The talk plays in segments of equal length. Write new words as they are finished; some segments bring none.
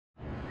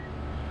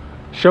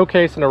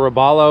Showcasing a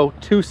Robalo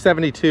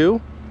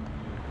 272.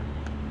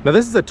 Now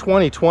this is a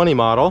 2020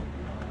 model.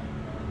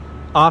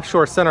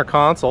 Offshore center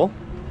console.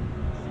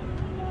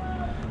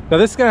 Now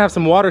this is going to have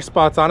some water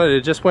spots on it.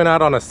 It just went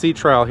out on a sea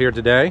trial here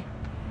today.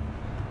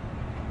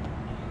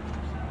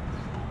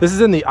 This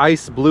is in the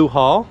ice blue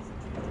hull.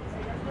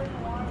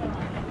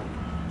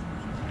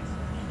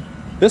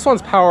 This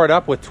one's powered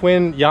up with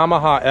twin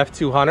Yamaha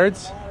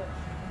F200s,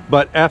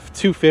 but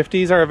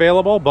F250s are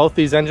available. Both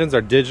these engines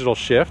are digital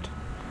shift.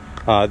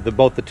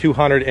 Both the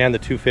 200 and the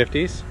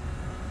 250s.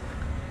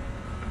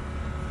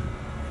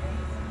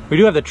 We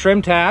do have the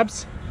trim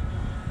tabs,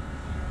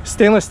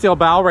 stainless steel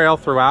bow rail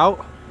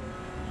throughout,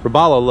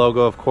 Robalo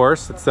logo of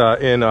course, it's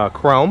in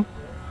chrome.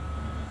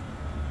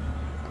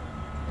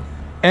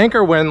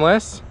 Anchor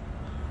windlass.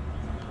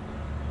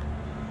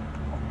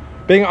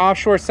 Being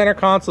offshore center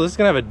console, this is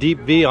going to have a deep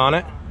V on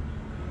it.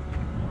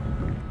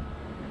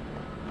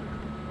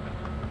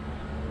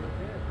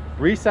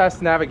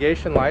 Recessed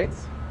navigation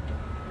lights.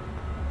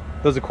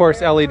 Those of course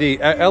LED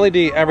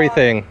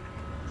everything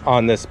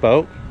on this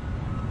boat.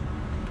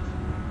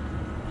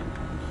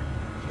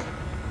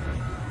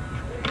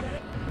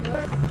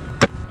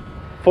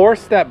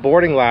 Four-step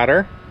boarding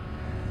ladder.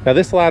 Now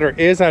this ladder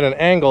is at an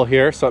angle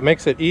here, so it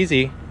makes it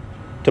easy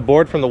to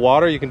board from the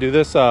water. You can do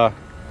this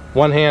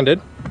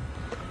one-handed,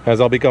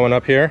 as I'll be going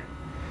up here.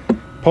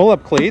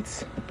 Pull-up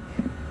cleats.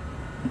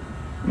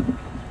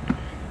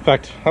 In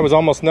fact, I was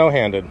almost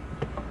no-handed.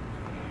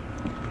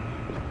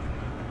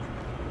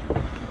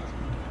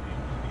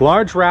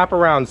 Large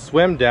wraparound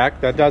swim deck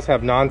that does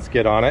have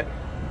non-skid on it.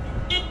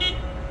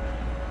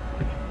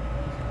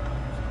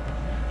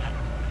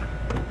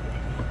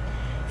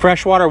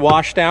 Freshwater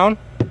washdown.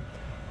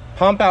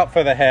 Pump out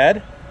for the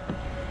head.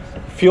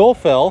 Fuel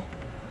fill.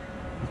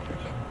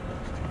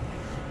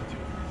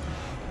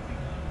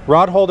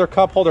 Rod holder,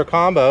 cup holder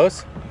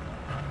combos.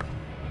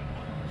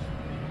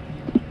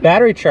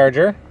 Battery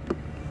charger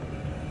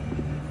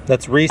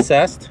that's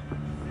recessed.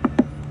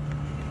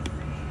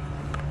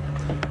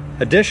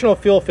 Additional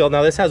fuel fill.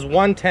 Now this has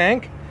one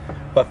tank,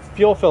 but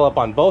fuel fill up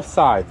on both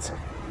sides.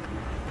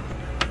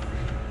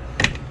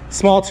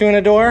 Small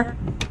tuna door.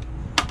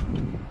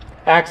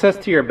 Access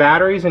to your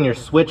batteries and your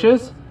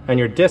switches and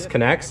your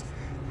disconnects.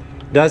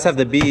 Does have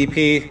the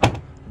BEP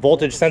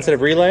voltage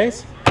sensitive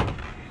relays.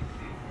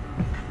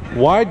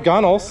 Wide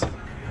gunnels.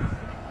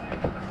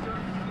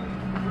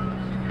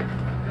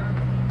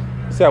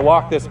 See, I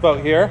walk this boat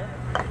here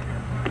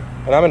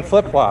and I'm in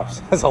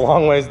flip-flops. That's a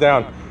long ways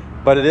down,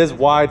 but it is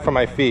wide for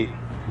my feet.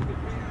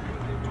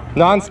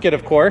 Non-skid,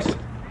 of course.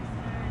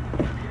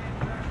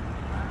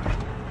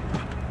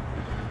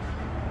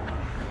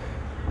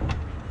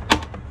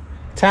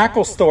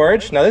 Tackle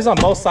storage. Now this is on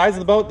both sides of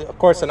the boat, of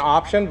course an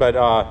option, but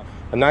a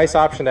nice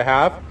option to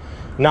have.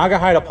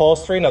 Naugahyde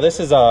upholstery. Now this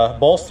is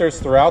bolsters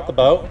throughout the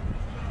boat.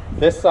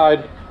 This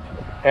side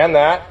and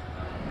that,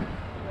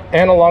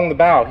 and along the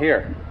bow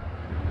here.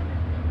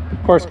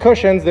 Of course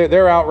cushions,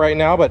 they're out right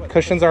now, but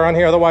cushions are on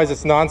here, otherwise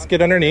it's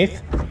non-skid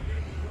underneath.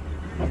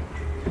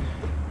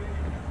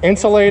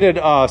 Insulated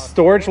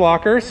storage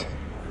lockers.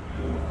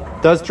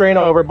 Does drain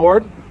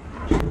overboard.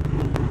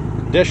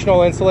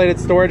 Additional insulated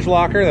storage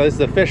locker. Now, this is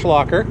a fish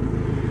locker.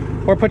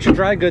 Or put your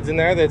dry goods in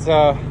there. There's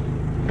a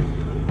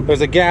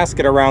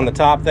gasket around the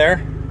top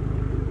there.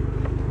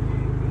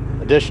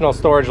 Additional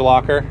storage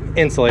locker.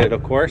 Insulated,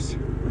 of course.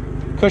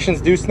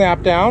 Cushions do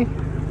snap down.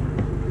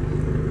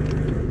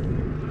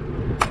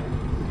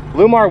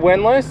 Lumar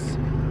windlass.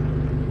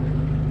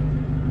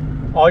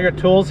 All your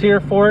tools here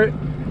for it.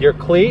 Your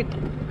cleat.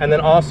 And then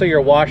also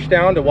your wash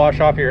down to wash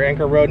off your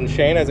anchor, rod, and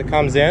chain as it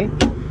comes in.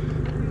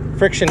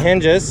 Friction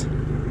hinges.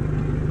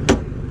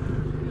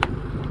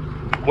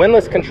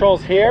 Windlass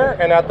controls here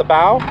and at the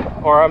bow,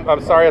 or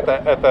I'm sorry, at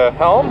the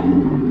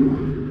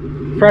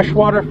helm.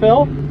 Freshwater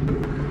fill.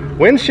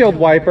 Windshield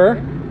wiper.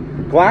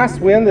 Glass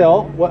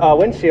windshield.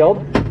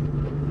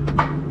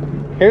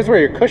 Here's where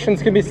your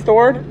cushions can be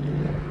stored.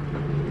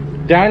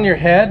 Down your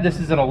head, this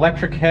is an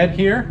electric head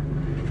here.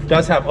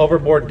 Does have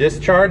overboard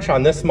discharge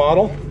on this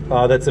model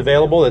that's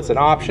available. It's an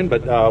option,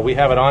 but we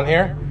have it on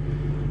here.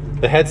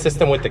 The head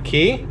system with the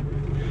key.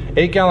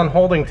 8-gallon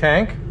holding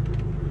tank.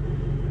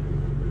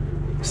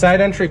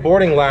 Side entry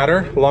boarding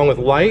ladder along with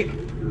light.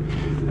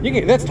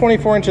 That's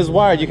 24 inches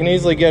wide. You can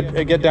easily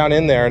get down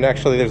in there, and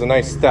actually there's a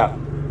nice step.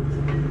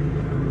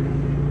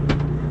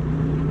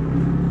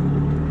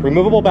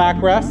 Removable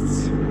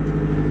backrests.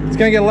 It's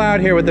gonna get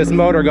loud here with this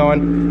motor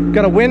going.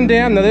 Got a wind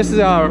dam. Now this is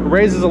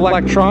raises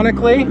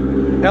electronically.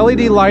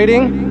 LED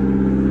lighting.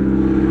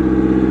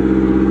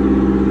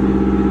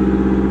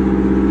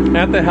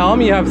 At the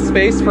helm you have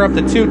space for up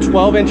to two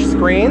 12-inch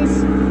screens.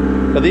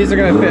 So these are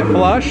gonna fit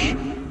flush.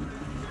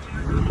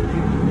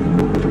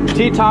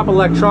 T-top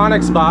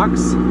electronics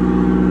box.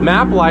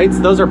 Map lights,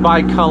 those are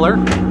bi-color.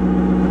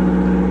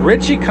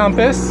 Ritchie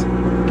compass,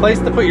 place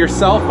to put your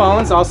cell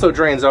phones, also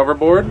drains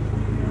overboard.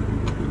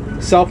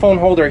 Cell phone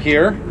holder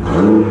here.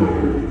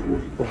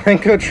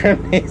 Lenco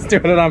trim, he's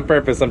doing it on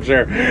purpose, I'm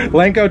sure.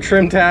 Lenco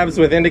trim tabs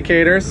with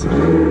indicators.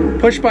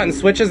 Push button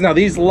switches. Now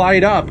these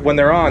light up when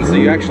they're on, so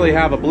you actually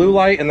have a blue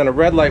light and then a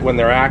red light when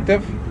they're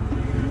active,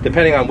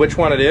 depending on which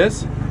one it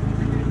is.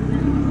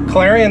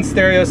 Clarion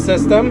stereo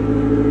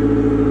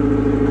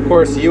system. Of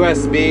course,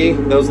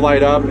 USB, those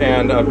light up,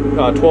 and a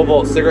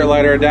 12-volt cigarette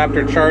lighter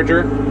adapter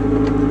charger.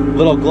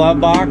 Little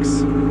glove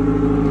box.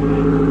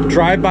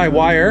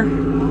 Drive-by-wire.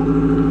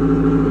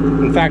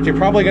 In fact, you're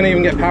probably going to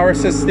even get power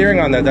assist steering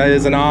on that. That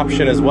is an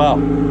option as well.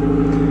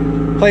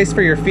 Place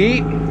for your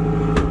feet.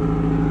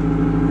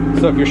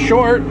 So if you're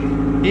short,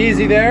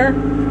 easy there,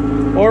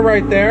 or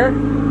right there,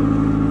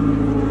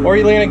 or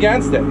you lean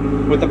against it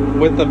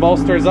with the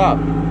bolsters up.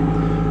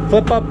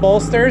 Flip up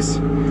bolsters.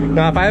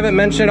 Now, if I haven't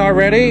mentioned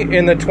already,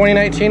 in the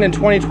 2019 and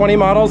 2020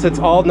 models, it's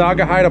all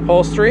Naugahyde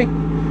upholstery.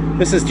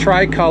 This is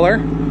tricolor,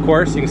 of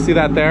course, you can see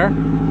that there.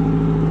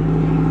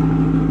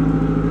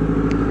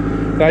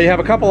 Now you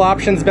have a couple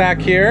options back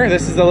here.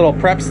 This is a little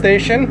prep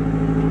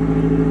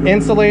station.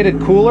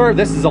 Insulated cooler.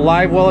 This is a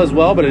live well as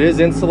well, but it is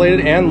insulated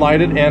and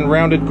lighted and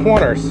rounded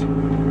corners,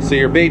 so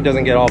your bait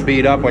doesn't get all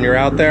beat up when you're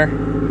out there.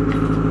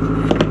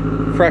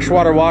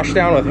 Freshwater wash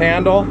down with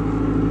handle.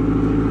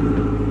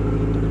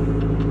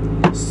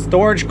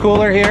 Storage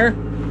cooler here.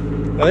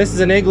 Now this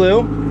is an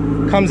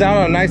igloo. Comes out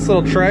on a nice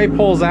little tray,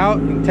 pulls out.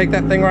 You can take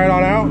that thing right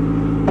on out,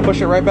 push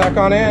it right back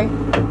on in.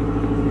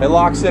 It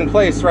locks in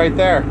place right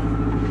there.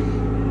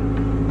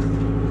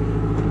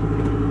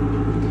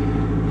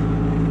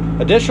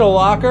 Additional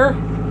locker.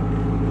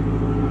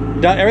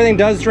 Everything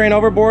does drain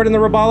overboard in the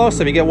Robalo,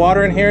 so if you get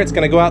water in here, it's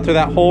going to go out through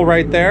that hole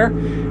right there.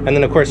 And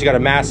then, of course, you got a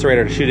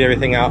macerator to shoot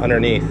everything out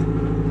underneath.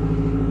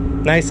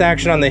 Nice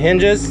action on the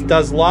hinges.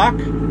 Does lock,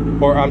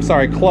 or I'm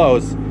sorry,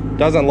 close.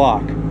 Doesn't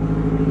lock.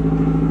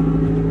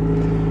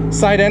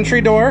 Side entry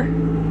door.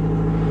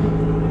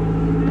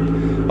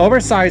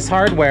 Oversized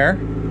hardware.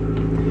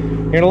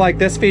 You're going to like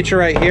this feature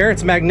right here.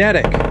 It's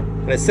magnetic,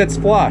 and it sits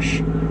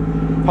flush.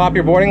 Pop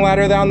your boarding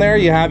ladder down there,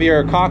 you have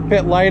your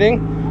cockpit lighting,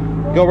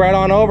 go right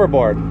on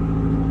overboard.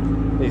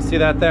 You see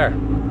that there.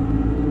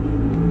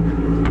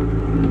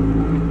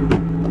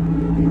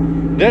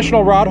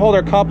 Additional rod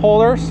holder cup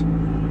holders.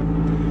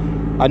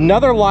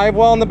 Another live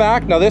well in the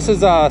back. Now this is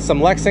some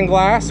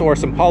Lexinglass or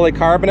some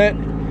polycarbonate.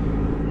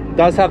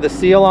 Does have the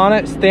seal on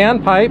it.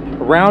 Standpipe,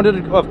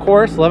 rounded of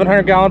course,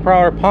 1100 gallon per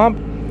hour pump.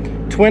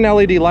 Twin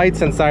LED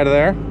lights inside of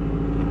there.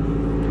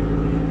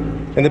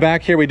 In the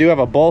back here we do have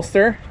a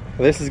bolster.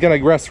 This is going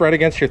to rest right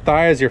against your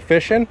thigh as you're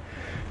fishing.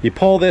 You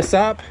pull this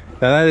up.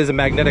 Now that is a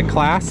magnetic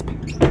clasp.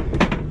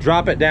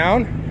 Drop it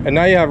down, and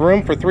now you have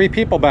room for 3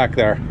 people back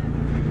there.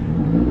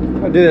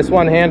 I'll do this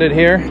one-handed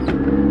here.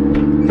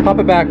 Pop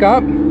it back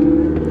up.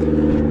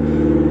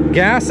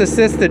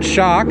 Gas-assisted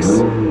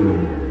shocks.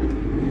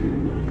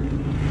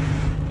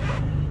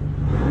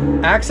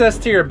 Access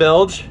to your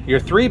bilge, your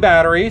 3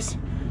 batteries,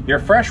 your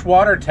fresh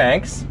water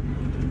tanks,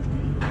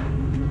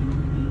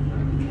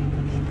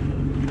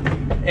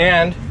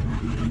 and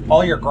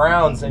all your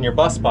grounds and your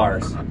bus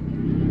bars.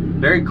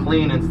 Very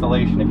clean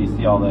installation if you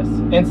see all this.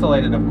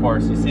 Insulated, of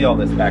course. You see all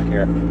this back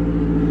here.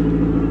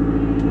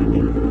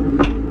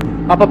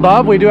 Up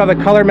above, we do have the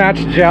color match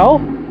gel,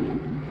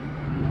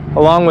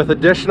 along with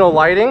additional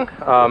lighting.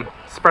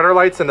 Spreader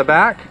lights in the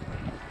back.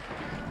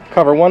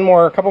 Cover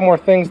a couple more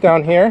things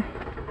down here.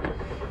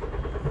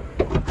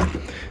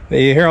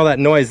 You hear all that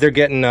noise. They're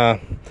getting a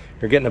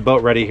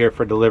boat ready here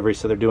for delivery,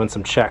 so they're doing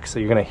some checks. So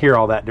you're going to hear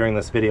all that during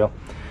this video.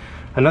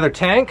 Another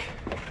tank.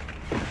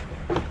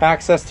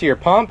 Access to your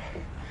pump.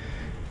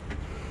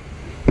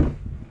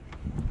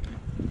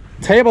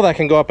 Table that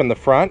can go up in the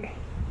front.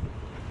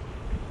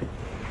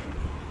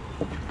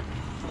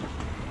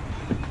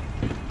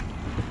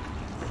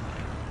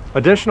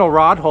 Additional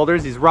rod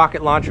holders, these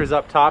rocket launchers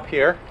up top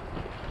here.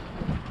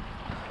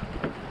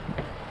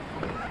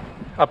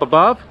 Up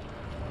above,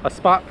 a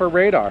spot for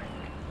radar.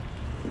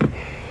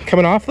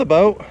 Coming off the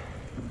boat.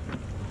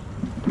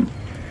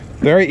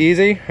 Very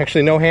easy,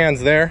 actually no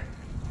hands there.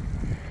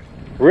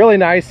 Really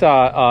nice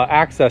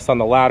access on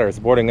the ladders,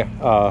 boarding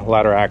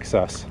ladder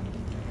access.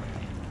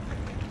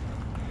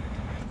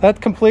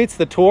 That completes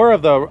the tour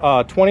of the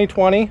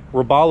 2020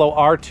 Robalo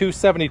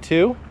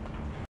R272.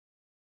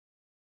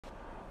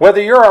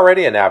 Whether you're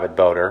already an avid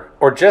boater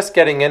or just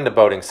getting into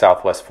boating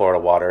Southwest Florida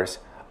waters,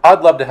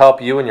 I'd love to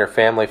help you and your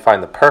family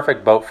find the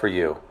perfect boat for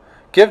you.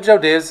 Give Joe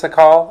Davis a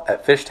call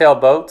at FishTale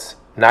Boats,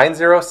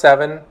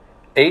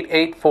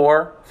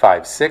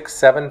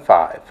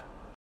 907-884-5675.